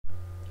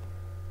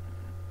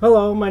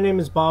Hello, my name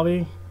is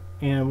Bobby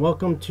and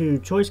welcome to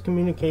Choice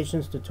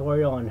Communications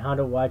tutorial on how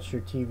to watch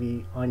your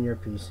TV on your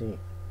PC.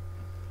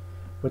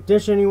 With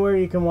Dish Anywhere,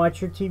 you can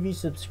watch your TV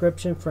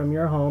subscription from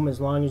your home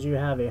as long as you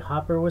have a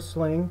Hopper with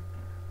sling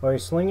or a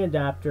sling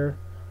adapter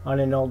on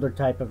an older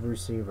type of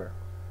receiver.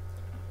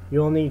 You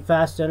will need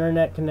fast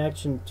internet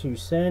connection to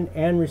send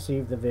and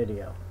receive the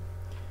video.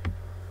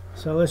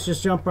 So let's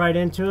just jump right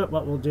into it.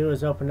 What we'll do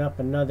is open up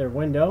another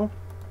window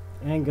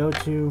and go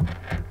to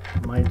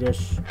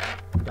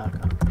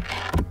mydish.com.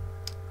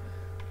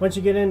 Once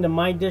you get into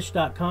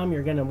mydish.com,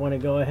 you're going to want to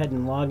go ahead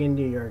and log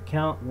into your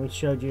account. We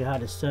showed you how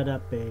to set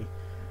up a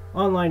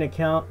online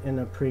account in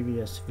a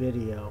previous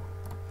video.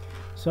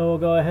 So we'll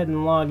go ahead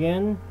and log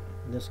in.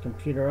 This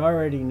computer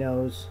already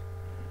knows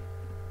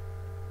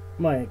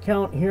my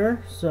account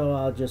here, so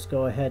I'll just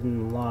go ahead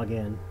and log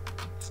in.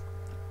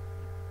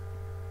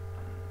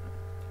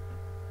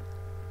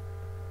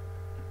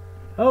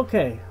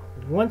 Okay,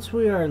 once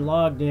we are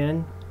logged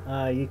in,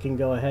 you can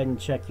go ahead and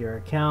check your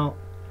account,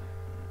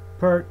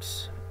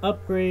 perks,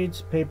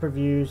 upgrades,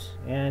 pay-per-views,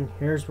 and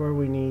here's where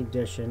we need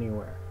Dish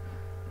Anywhere.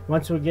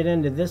 Once we get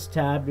into this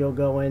tab, you'll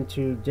go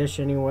into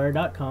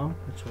dishanywhere.com,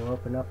 which will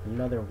open up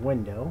another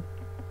window.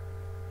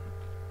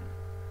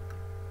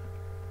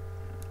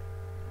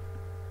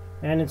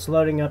 And it's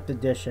loading up the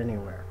Dish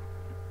Anywhere.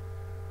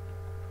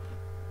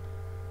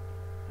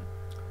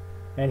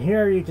 And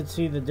here you can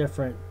see the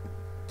different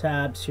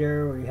tabs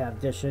here. We have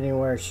Dish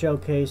Anywhere,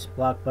 Showcase,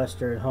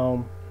 Blockbuster at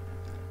Home,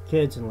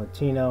 Kids and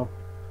Latino.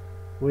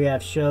 We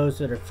have shows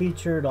that are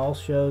featured, all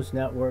shows,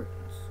 networks,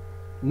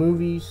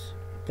 movies,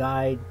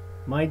 guide,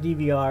 my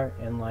DVR,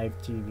 and live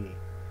TV.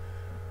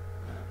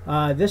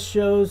 This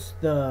shows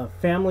the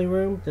family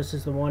room. This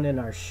is the one in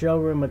our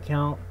showroom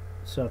account.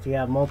 So if you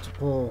have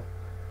multiple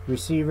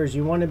receivers,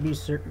 you want to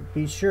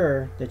be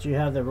sure that you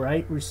have the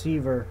right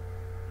receiver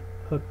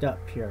hooked up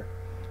here.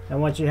 And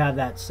once you have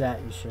that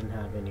set, you shouldn't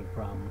have any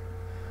problem.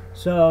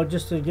 So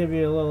just to give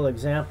you a little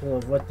example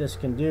of what this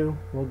can do,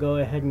 we'll go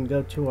ahead and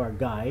go to our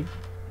guide.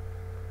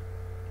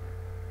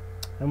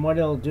 And what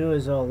it'll do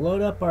is it'll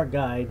load up our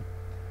guide,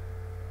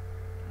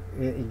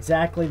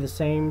 exactly the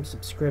same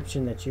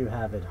subscription that you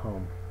have at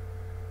home.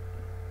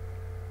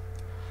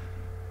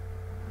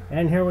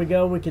 And here we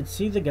go, we could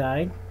see the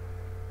guide.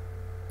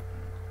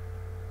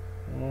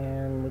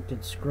 And we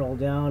could scroll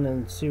down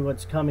and see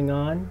what's coming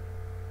on.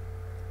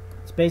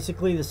 It's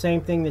basically the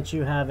same thing that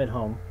you have at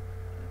home.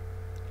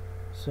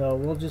 So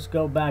we'll just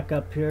go back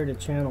up here to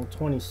channel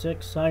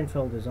 26.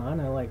 Seinfeld is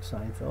on. I like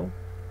Seinfeld.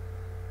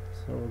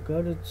 So we'll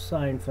go to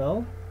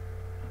Seinfeld.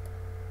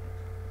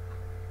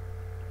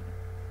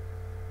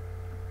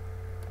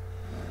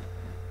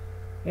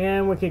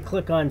 And we can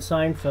click on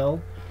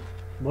Seinfeld.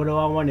 What do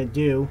I want to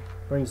do?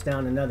 Brings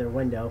down another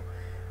window.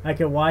 I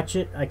can watch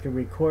it. I can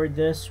record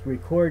this,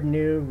 record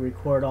new,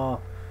 record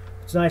all.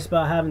 What's nice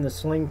about having the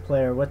Sling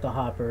player with the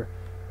Hopper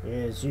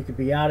is you could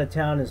be out of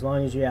town as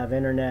long as you have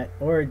internet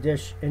or a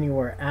Dish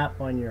Anywhere app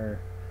on your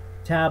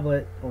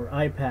tablet or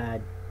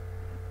iPad.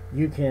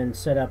 You can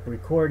set up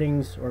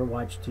recordings or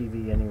watch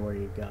TV anywhere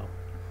you go.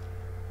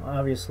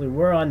 Obviously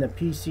we're on the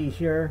PC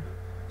here,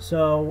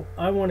 so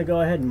I want to go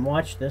ahead and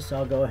watch this.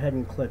 I'll go ahead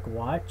and click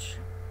watch.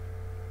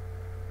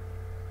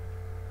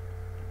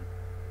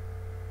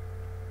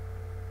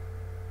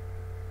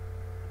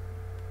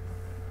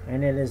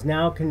 And it is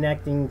now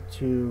connecting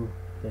to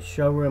the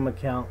showroom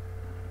account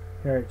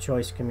here at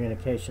Choice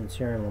Communications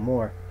here in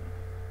Lemoore.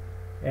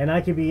 And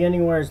I could be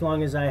anywhere as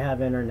long as I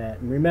have internet.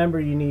 And remember,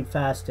 you need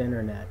fast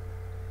internet.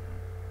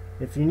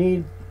 If you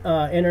need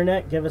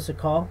internet, give us a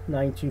call,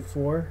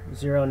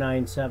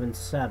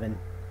 924-0977,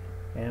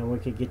 and we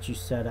could get you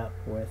set up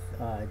with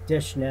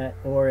DishNet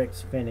or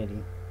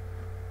Xfinity.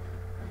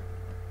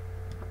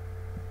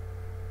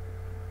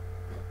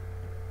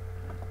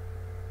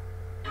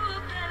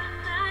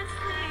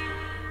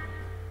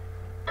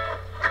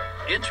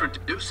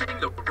 Introducing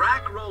the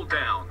Rack Roll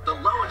Down, the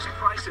lowest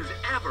prices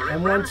ever.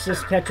 And once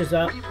this catches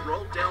up,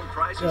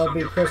 it'll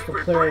be crystal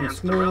clear and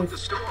smooth.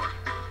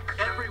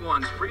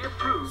 Everyone's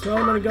pre-approved. So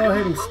I'm going to go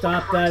ahead and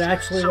stop that.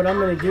 Actually, what I'm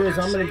going to do is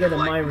I'm going to go to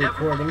my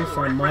recordings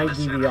on my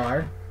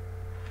DVR.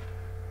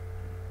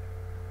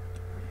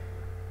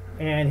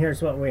 And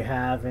here's what we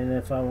have. And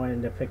if I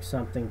wanted to pick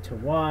something to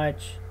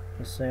watch,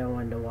 let's say I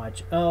wanted to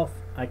watch Elf,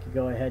 I could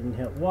go ahead and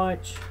hit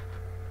watch.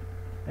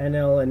 And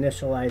it'll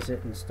initialize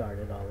it and start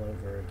it all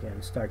over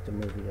again, start the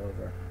movie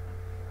over.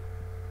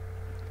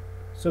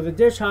 So the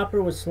Dish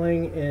Hopper with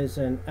Sling is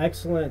an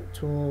excellent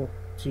tool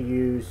to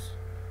use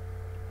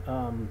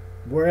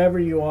wherever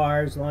you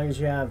are. As long as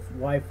you have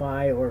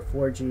Wi-Fi or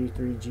 4G,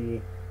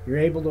 3G, you're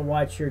able to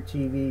watch your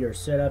TV or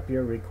set up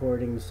your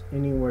recordings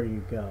anywhere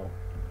you go.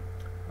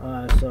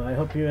 So I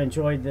hope you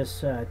enjoyed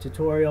this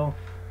tutorial.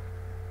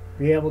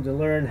 Be able to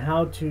learn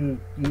how to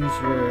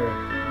use your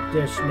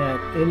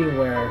DishNet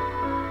anywhere.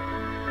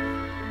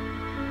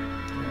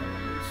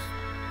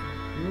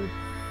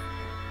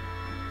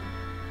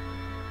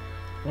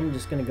 I'm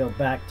just going to go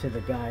back to the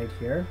guide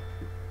here.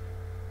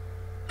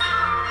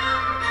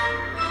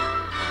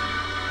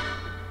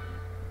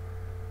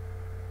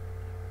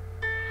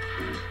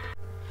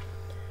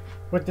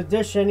 With the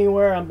Dish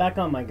Anywhere, I'm back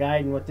on my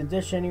guide, and with the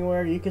Dish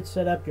Anywhere, you could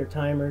set up your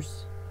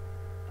timers.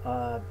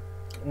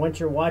 Once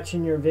you're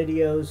watching your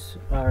videos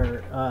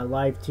or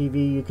live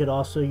TV, you could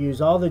also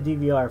use all the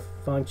DVR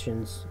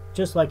functions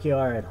just like you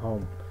are at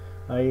home.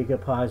 You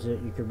could pause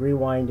it, you could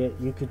rewind it,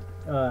 you could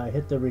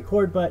hit the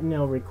record button,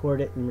 it'll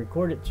record it, and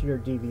record it to your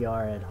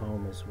DVR at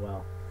home as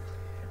well.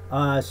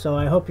 So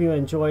I hope you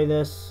enjoy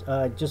this.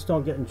 Just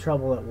don't get in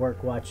trouble at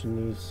work watching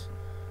these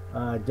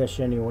Dish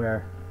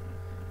Anywhere.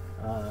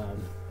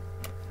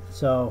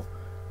 So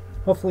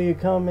hopefully you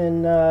come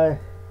and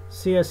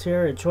see us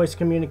here at Choice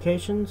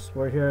Communications.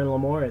 We're here in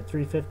Lemoore at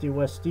 350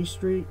 West D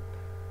Street,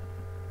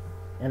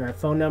 and our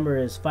phone number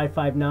is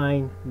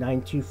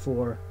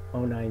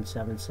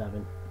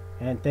 559-924-0977.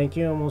 And thank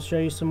you, and we'll show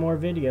you some more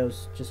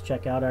videos. Just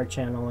check out our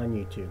channel on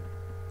YouTube.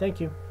 Thank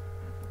you.